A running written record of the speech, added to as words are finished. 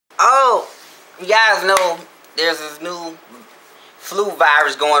You guys know there's this new flu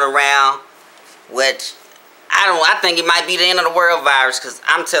virus going around, which I think it might be the end of the world virus, because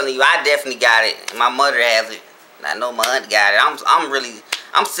I'm telling you, I definitely got it. My mother has it. I know my aunt got it.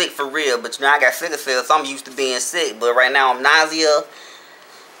 I'm sick for real, but you know, I got sickle cell, so I'm used to being sick. But right now I'm nausea.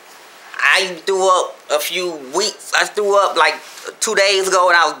 I threw up a few weeks. I threw up like 2 days ago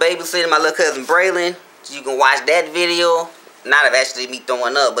when I was babysitting my little cousin Braylon. So you can watch that video. Not of actually me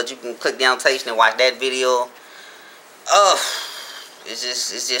throwing up, but you can click the annotation and watch that video.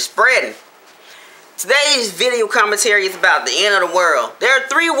 It's just spreading. Today's video commentary is about the end of the world. There are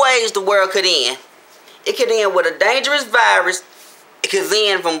 3 ways the world could end. It could end with a dangerous virus. It could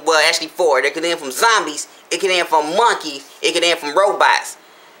end from, well, actually 4. It could end from zombies. It could end from monkeys. It could end from robots.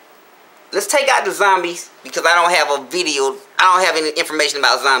 Let's take out the zombies, because I don't have a video. I don't have any information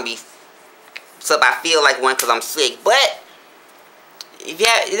about zombies. So I feel like one because I'm sick. But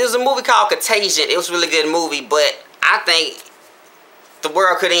there's a movie called Contagion. It was a really good movie, but I think the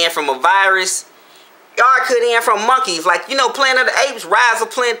world could end from a virus. Or could end from monkeys. Like, you know, Planet of the Apes, Rise of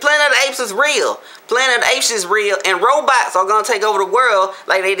Planet of the Apes is real. Planet of the Apes is real. And robots are going to take over the world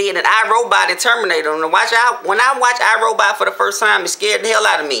like they did in iRobot and Terminator. And when I watch iRobot for the first time, it scared the hell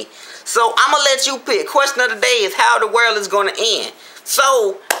out of me. So I'm going to let you pick. Question of the day is how the world is going to end.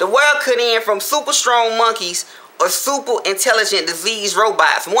 So the world could end from super strong monkeys or super intelligent diseased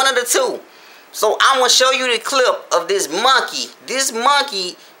robots. One of the two. So I'm going to show you the clip of this monkey. This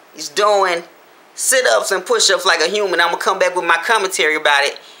monkey is doing sit-ups and push-ups like a human. I'm going to come back with my commentary about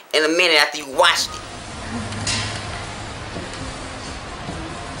it in a minute after you watched it.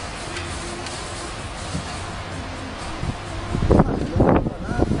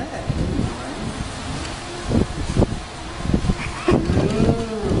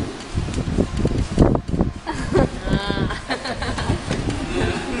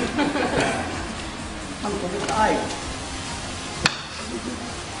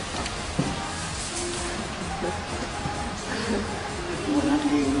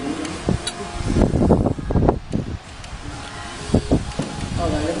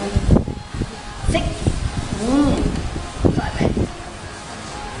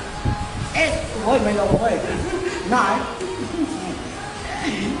 Ôi mày lộn ơi. Này.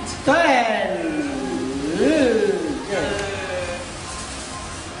 Ten.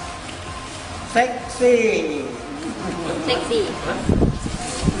 Sexy. Sexy.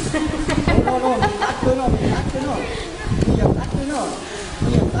 No, tắt thôi nó. Nhiều tắt thôi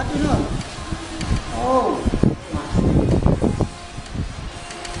nó. Oh.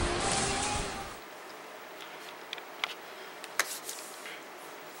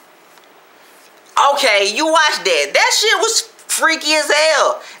 Okay, you watched that. That shit was freaky as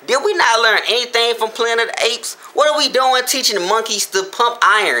hell. Did we not learn anything from Planet of the Apes? What are we doing teaching the monkeys to pump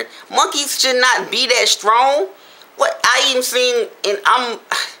iron? Monkeys should not be that strong. What I even seen, and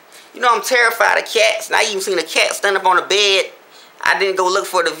I'm terrified of cats, and I even seen a cat stand up on a bed. I didn't go look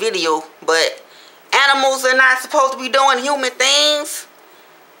for the video, but animals are not supposed to be doing human things.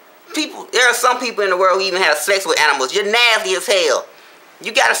 There are some people in the world who even have sex with animals. You're nasty as hell.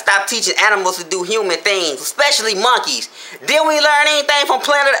 You gotta stop teaching animals to do human things, especially monkeys. Didn't we learn anything from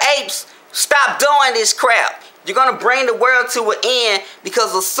Planet of the Apes? Stop doing this crap. You're gonna bring the world to an end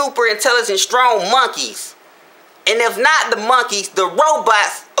because of super intelligent, strong monkeys. And if not the monkeys, the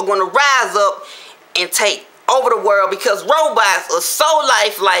robots are gonna rise up and take over the world, because robots are so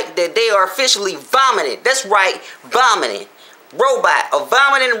lifelike that they are officially vomiting. That's right, vomiting. Robot, a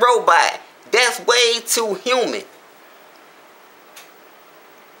vomiting robot. That's way too human.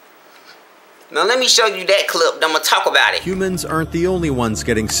 Now let me show you that clip, then I'm going to talk about it. Humans aren't the only ones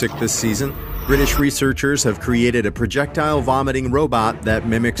getting sick this season. British researchers have created a projectile vomiting robot that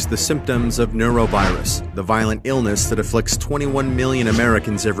mimics the symptoms of norovirus, the violent illness that afflicts 21 million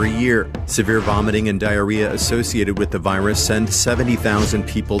Americans every year. Severe vomiting and diarrhea associated with the virus send 70,000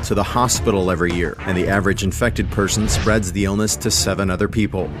 people to the hospital every year, and the average infected person spreads the illness to 7 other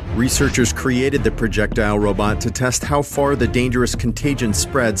people. Researchers created the projectile robot to test how far the dangerous contagion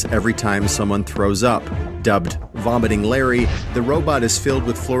spreads every time someone throws up. Dubbed Vomiting Larry, the robot is filled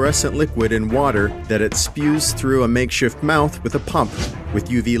with fluorescent liquid and water that it spews through a makeshift mouth with a pump. With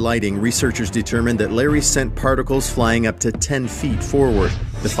UV lighting, researchers determined that Larry sent particles flying up to 10 feet forward.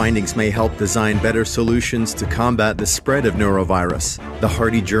 The findings may help design better solutions to combat the spread of norovirus. The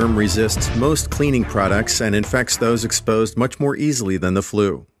hardy germ resists most cleaning products and infects those exposed much more easily than the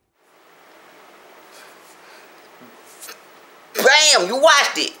flu. Bam! You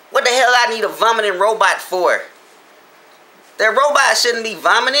watched it. What the hell I need a vomiting robot for? That robot shouldn't be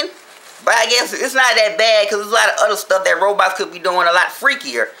vomiting. But I guess it's not that bad because there's a lot of other stuff that robots could be doing a lot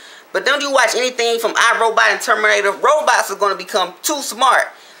freakier. But don't you watch anything from iRobot and Terminator, robots are going to become too smart.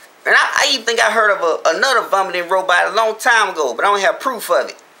 And I even think I heard of another vomiting robot a long time ago, but I don't have proof of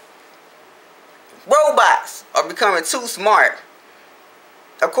it. Robots are becoming too smart.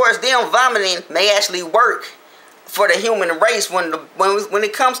 Of course, them vomiting may actually work for the human race. When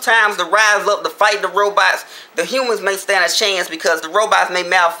it comes time to rise up to fight the robots, the humans may stand a chance because the robots may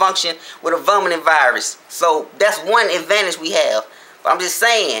malfunction with a vomiting virus. So that's one advantage we have. But I'm just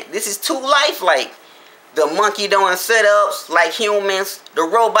saying, this is too lifelike. The monkey doing setups like humans, the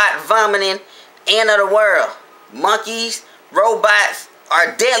robot vomiting, end of the world. Monkeys, robots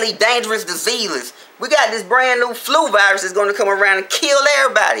are deadly dangerous diseases. We got this brand new flu virus that's going to come around and kill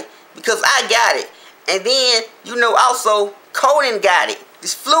everybody because I got it. And then, you know, also, Conan got it.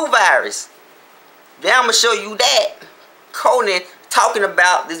 This flu virus. Now I'm going to show you that. Conan talking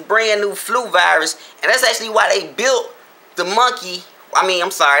about this brand new flu virus. And that's actually why they built the monkey.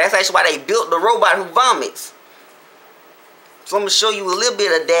 That's actually why they built the robot who vomits. So I'm going to show you a little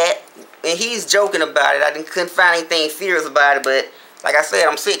bit of that. And he's joking about it. I couldn't find anything serious about it. But like I said,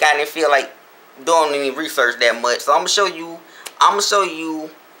 I'm sick. I didn't feel like doing any research that much. So I'm going to show you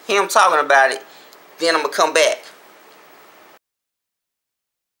him talking about it. Then I'm going to come back.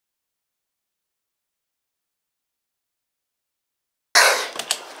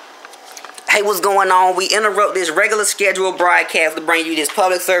 Hey, what's going on? We interrupt this regular scheduled broadcast to bring you this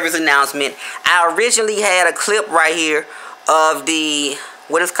public service announcement. I originally had a clip right here of the,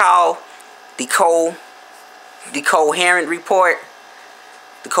 what it's called? The coherent report.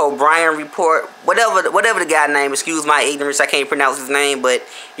 The O'Brien report. Whatever the guy's name. Excuse my ignorance. I can't pronounce his name. But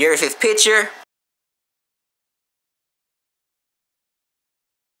here's his picture.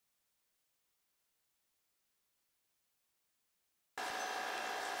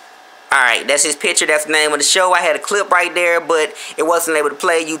 Alright, that's his picture. That's the name of the show. I had a clip right there, but it wasn't able to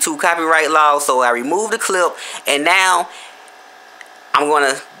play YouTube copyright law, so I removed the clip. And now I'm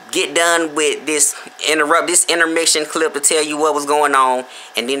going to get done with this intermission clip to tell you what was going on.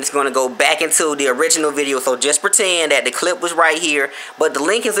 And then it's going to go back into the original video. So just pretend that the clip was right here. But the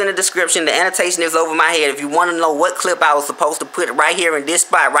link is in the description. The annotation is over my head. If you want to know what clip I was supposed to put right here in this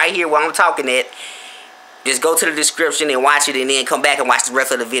spot, right here where I'm talking at, just go to the description and watch it and then come back and watch the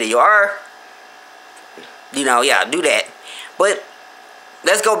rest of the video. Or, you know, yeah, do that. But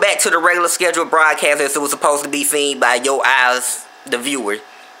let's go back to the regular scheduled broadcast as it was supposed to be seen by your eyes, the viewer.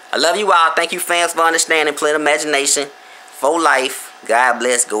 I love you all. Thank you, fans, for understanding. Plenty of imagination. For life. God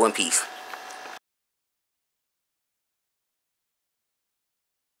bless. Go in peace.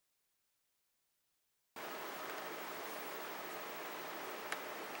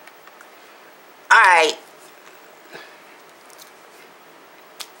 Alright.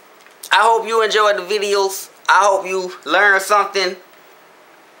 I hope you enjoyed the videos. I hope you learned something.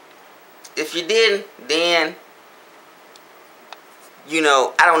 If you didn't, then, you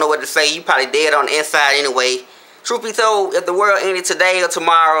know, I don't know what to say. You probably dead on the inside anyway. Truth be told, if the world ended today or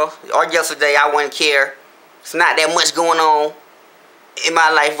tomorrow or yesterday, I wouldn't care. It's not that much going on in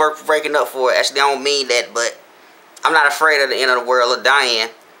my life worth breaking up for. Actually, I don't mean that, but I'm not afraid of the end of the world or dying.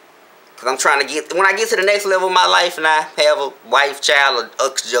 Because I'm trying to get, when I get to the next level of my life and I have a wife, child,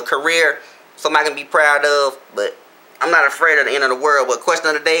 a career, something I can be proud of. But I'm not afraid of the end of the world. But question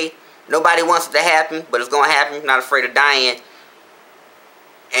of the day, nobody wants it to happen, but it's going to happen. I'm not afraid of dying.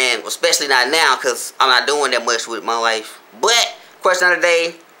 And especially not now because I'm not doing that much with my life. But question of the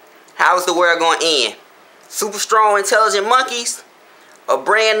day, how is the world going to end? Super strong, intelligent monkeys? A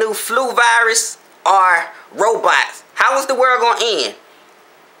brand new flu virus? Or robots? How is the world going to end?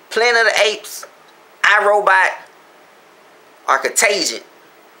 Planet of the Apes, iRobot, or Contagion?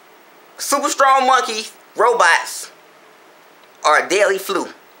 Super strong monkeys, robots, or a deadly flu?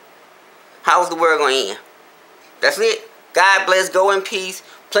 How is the world going to end? That's it. God bless. Go in peace.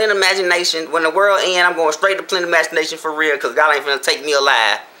 Plain imagination. When the world ends, I'm going straight to plain imagination for real because God ain't finna take me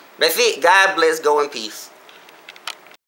alive. That's it. God bless. Go in peace.